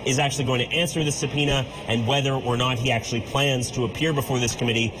Trump is actually going to answer the subpoena and whether or not he actually plans to appear before this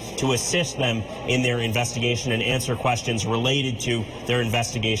committee to assist them in their investigation and answer questions related to their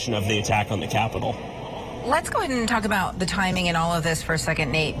investigation of the attack on the Capitol. Let's go ahead and talk about the timing in all of this for a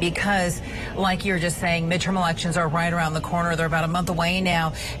second, Nate, because like you're just saying, midterm elections are right around the corner. They're about a month away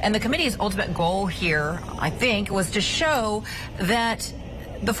now. And the committee's ultimate goal here, I think, was to show that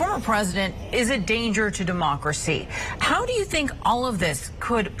the former president is a danger to democracy. How do you think all of this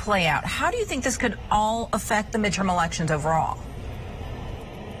could play out? How do you think this could all affect the midterm elections overall?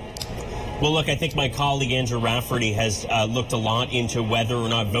 Well, look, I think my colleague Andrew Rafferty has looked a lot into whether or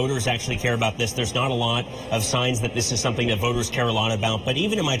not voters actually care about this. There's not a lot of signs that this is something that voters care a lot about. But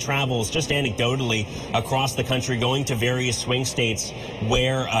even in my travels, just anecdotally across the country, going to various swing states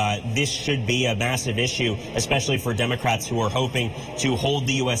where this should be a massive issue, especially for Democrats who are hoping to hold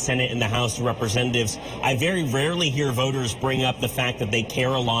the U.S. Senate and the House of Representatives, I very rarely hear voters bring up the fact that they care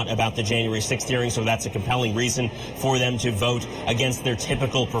a lot about the January 6th hearing. So that's a compelling reason for them to vote against their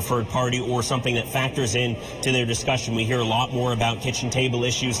typical preferred party or something that factors in to their discussion. We hear a lot more about kitchen table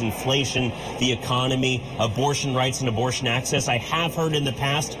issues, inflation, the economy, abortion rights and abortion access. I have heard in the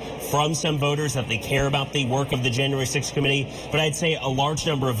past from some voters that they care about the work of the January 6th committee, but I'd say a large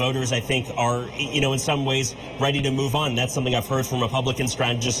number of voters, I think, are, in some ways ready to move on. That's something I've heard from Republican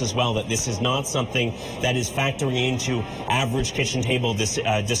strategists as well, that this is not something that is factoring into average kitchen table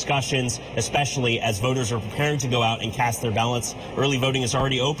discussions, especially as voters are preparing to go out and cast their ballots. Early voting is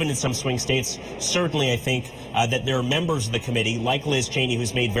already open in some swing states. Certainly, I think that there are members of the committee, like Liz Cheney,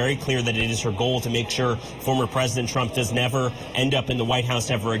 who's made very clear that it is her goal to make sure former President Trump does never end up in the White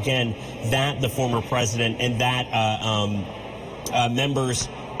House ever again, that the former president and that members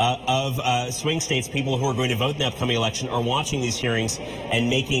of swing states, people who are going to vote in the upcoming election, are watching these hearings and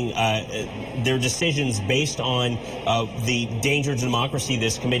making their decisions based on the danger to democracy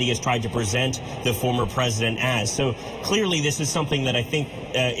this committee has tried to present the former president as. So clearly this is something that I think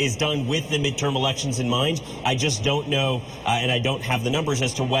is done with the midterm elections in mind. I just don't know, and I don't have the numbers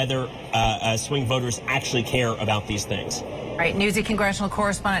as to whether swing voters actually care about these things. All right, Newsy congressional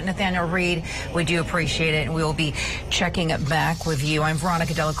correspondent Nathaniel Reed, we do appreciate it, and we will be checking back with you. I'm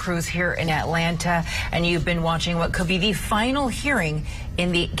Veronica Dela Cruz here in Atlanta, and you've been watching what could be the final hearing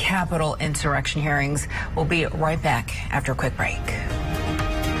in the Capitol insurrection hearings. We'll be right back after a quick break.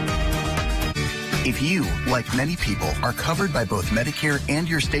 If you, like many people, are covered by both Medicare and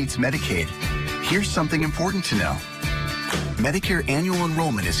your state's Medicaid, here's something important to know. Medicare annual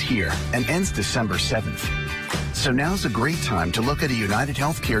enrollment is here and ends December 7th. So now's a great time to look at a United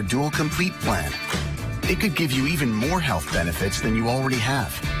Healthcare Dual Complete plan. It could give you even more health benefits than you already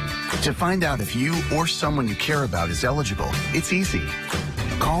have. To find out if you or someone you care about is eligible, it's easy.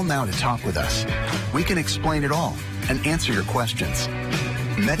 Call now to talk with us. We can explain it all and answer your questions.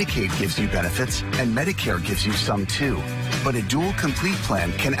 Medicaid gives you benefits and Medicare gives you some too. But a Dual Complete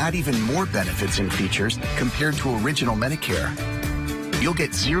plan can add even more benefits and features compared to original Medicare. You'll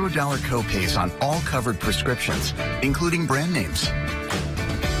get $0 copays on all covered prescriptions, including brand names.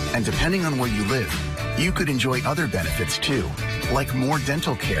 And depending on where you live, you could enjoy other benefits too, like more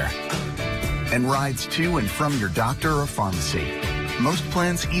dental care and rides to and from your doctor or pharmacy. Most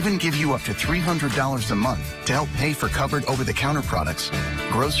plans even give you up to $300 a month to help pay for covered over-the-counter products,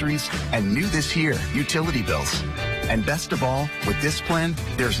 groceries, and new this year, utility bills. And best of all, with this plan,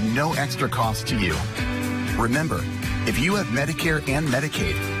 there's no extra cost to you. Remember, if you have Medicare and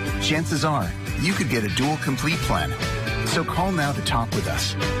Medicaid, chances are you could get a Dual Complete plan. So call now to talk with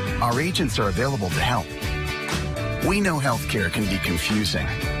us. Our agents are available to help. We know healthcare can be confusing.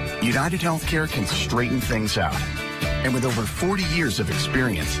 United Healthcare can straighten things out. And with over 40 years of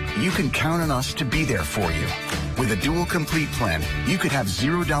experience, you can count on us to be there for you. With a dual complete plan, you could have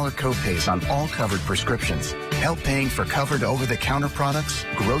 $0 copays on all covered prescriptions, help paying for covered over-the-counter products,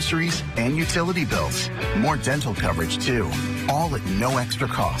 groceries, and utility bills. More dental coverage, too, all at no extra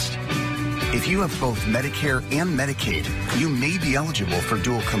cost. If you have both Medicare and Medicaid, you may be eligible for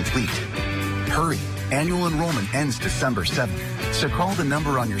dual complete. Hurry. Annual enrollment ends December 7th, so call the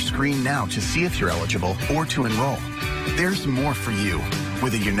number on your screen now to see if you're eligible or to enroll. There's more for you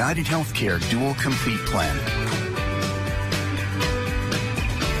with a United Healthcare Dual Complete Plan.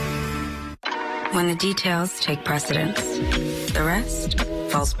 When the details take precedence, the rest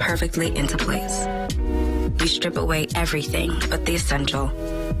falls perfectly into place. We strip away everything but the essential,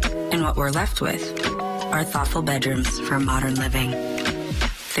 and what we're left with are thoughtful bedrooms for modern living.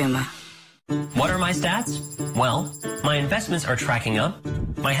 Thuma. What are my stats? Well, my investments are tracking up,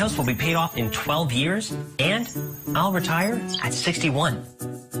 my house will be paid off in 12 years, and I'll retire at 61.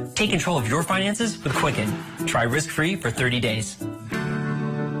 Take control of your finances with Quicken. Try risk-free for 30 days.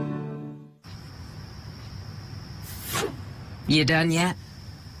 You done yet?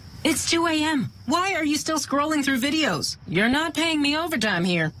 It's 2 a.m. Why are you still scrolling through videos? You're not paying me overtime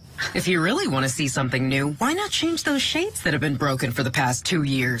here. If you really want to see something new, why not change those shades that have been broken for the past 2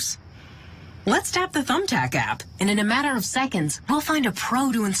 years? Let's tap the Thumbtack app, and in a matter of seconds, we'll find a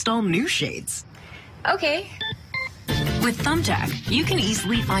pro to install new shades. Okay. With Thumbtack, you can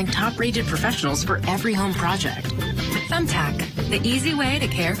easily find top-rated professionals for every home project. Thumbtack, the easy way to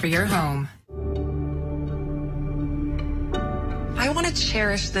care for your home. I want to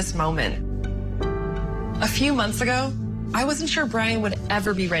cherish this moment. A few months ago, I wasn't sure Brian would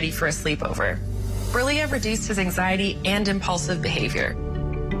ever be ready for a sleepover. Brillia reduced his anxiety and impulsive behavior.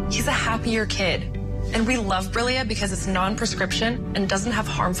 He's a happier kid, and we love Brillia because it's non-prescription and doesn't have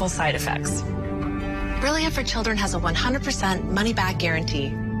harmful side effects. Brillia for Children has a 100% money-back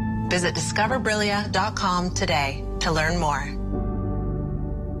guarantee. Visit discoverbrillia.com today to learn more.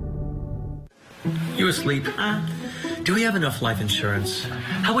 You asleep? Do we have enough life insurance?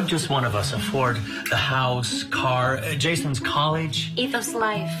 How would just one of us afford the house, car, Jason's college? Ethos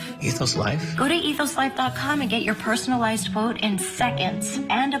Life. Ethos Life? Go to ethoslife.com and get your personalized quote in seconds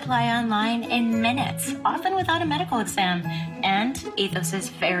and apply online in minutes, often without a medical exam. And Ethos is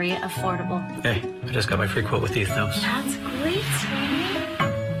very affordable. Hey, I just got my free quote with Ethos. That's great,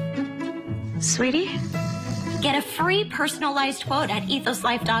 sweetie. Sweetie? Get a free personalized quote at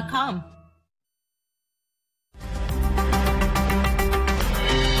ethoslife.com.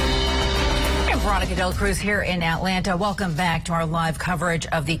 Veronica Del Cruz here in Atlanta. Welcome back to our live coverage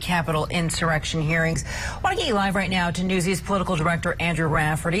of the Capitol insurrection hearings. I want to get you live right now to Newsy's political director, Andrew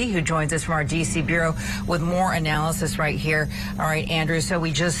Rafferty, who joins us from our D.C. bureau with more analysis right here. All right, Andrew, so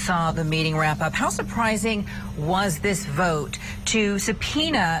we just saw the meeting wrap up. How surprising was this vote to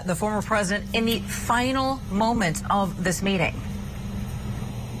subpoena the former president in the final moments of this meeting?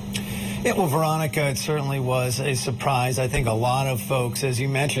 Yeah, well, Veronica, it certainly was a surprise. I think a lot of folks, as you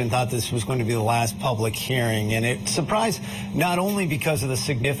mentioned, thought this was going to be the last public hearing. And it surprised not only because of the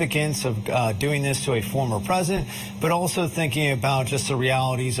significance of doing this to a former president, but also thinking about just the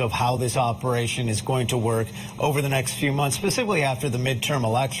realities of how this operation is going to work over the next few months, specifically after the midterm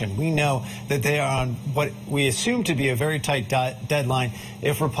election. We know that they are on what we assume to be a very tight deadline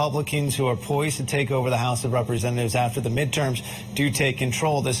if Republicans who are poised to take over the House of Representatives after the midterms do take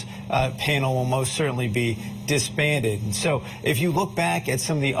control. This panel will most certainly be disbanded. And so if you look back at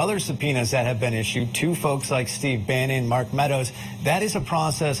some of the other subpoenas that have been issued to folks like Steve Bannon, Mark Meadows, that is a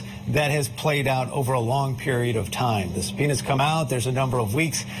process that has played out over a long period of time. The subpoenas come out. There's a number of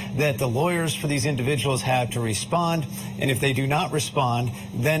weeks that the lawyers for these individuals have to respond. And if they do not respond,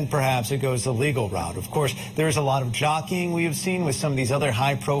 then perhaps it goes the legal route. Of course, there's a lot of jockeying we have seen with some of these other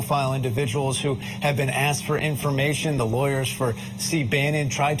high-profile individuals who have been asked for information. The lawyers for Steve Bannon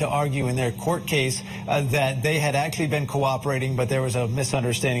tried to argue in their court case that they had actually been cooperating, but there was a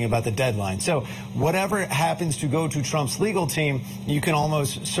misunderstanding about the deadline. So whatever happens to go to Trump's legal team, you can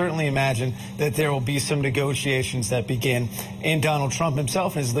almost certainly imagine that there will be some negotiations that begin. And Donald Trump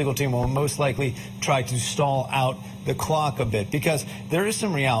himself and his legal team will most likely try to stall out the clock a bit, because there is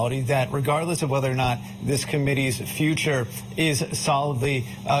some reality that regardless of whether or not this committee's future is solidly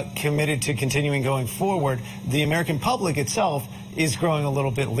committed to continuing going forward, the American public itself is growing a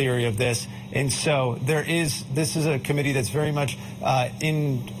little bit leery of this. And so this is a committee that's very much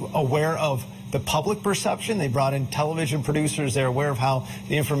aware of the public perception. They brought in television producers. They're aware of how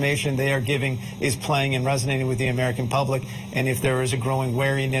the information they are giving is playing and resonating with the American public. And if there is a growing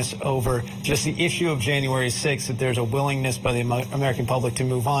wariness over just the issue of January 6th, that there's a willingness by the American public to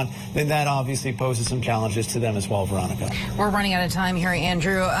move on, then that obviously poses some challenges to them as well, Veronica. We're running out of time here,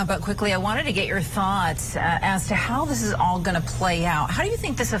 Andrew, but quickly, I wanted to get your thoughts as to how this is all going to play out. How do you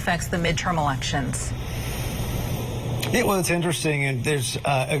think this affects the midterm elections? Yeah, well, it's interesting, and there's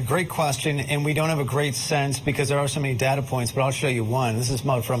a great question, and we don't have a great sense because there are so many data points, but I'll show you one. This is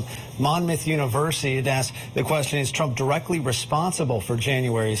from Monmouth University. It asks, the question, is Trump directly responsible for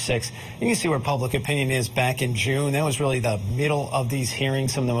January 6th? You can see where public opinion is back in June. That was really the middle of these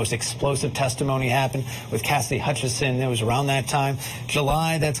hearings. Some of the most explosive testimony happened with Cassidy Hutchinson. It was around that time.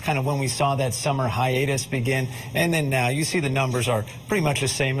 July, that's kind of when we saw that summer hiatus begin. And then now you see the numbers are pretty much the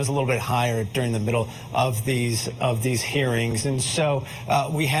same. It was a little bit higher during the middle of these hearings. And so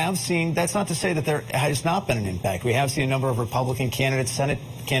we have seen, that's not to say that there has not been an impact. We have seen a number of Republican candidates, Senate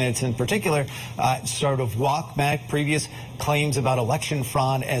candidates in particular, sort of walk back previous claims about election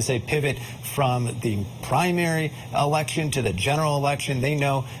fraud as they pivot from the primary election to the general election. They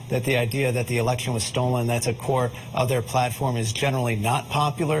know that the idea that the election was stolen, that's a core of their platform, is generally not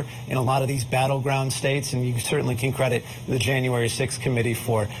popular in a lot of these battleground states. And you certainly can credit the January 6th committee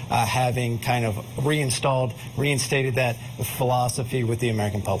for having kind of reinstated that philosophy with the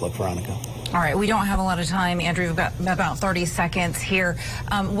American public, Veronica. All right, we don't have a lot of time, Andrew. We've got about 30 seconds here.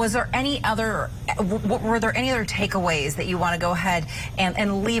 Were there any other takeaways that you want to go ahead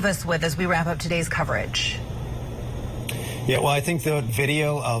and leave us with as we wrap up today's coverage? Yeah, well, I think the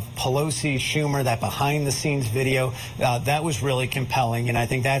video of Pelosi, Schumer, that behind-the-scenes video, that was really compelling. And I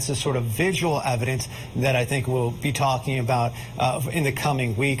think that's the sort of visual evidence that I think we'll be talking about in the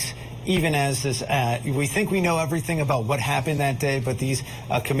coming weeks. Even as this, we think we know everything about what happened that day, but these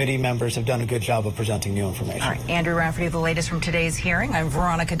committee members have done a good job of presenting new information. All right, Andrew Rafferty, the latest from today's hearing. I'm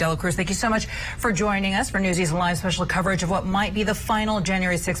Veronica Dela Cruz. Thank you so much for joining us for Newsy's live special coverage of what might be the final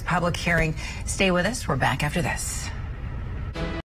January 6th public hearing. Stay with us. We're back after this.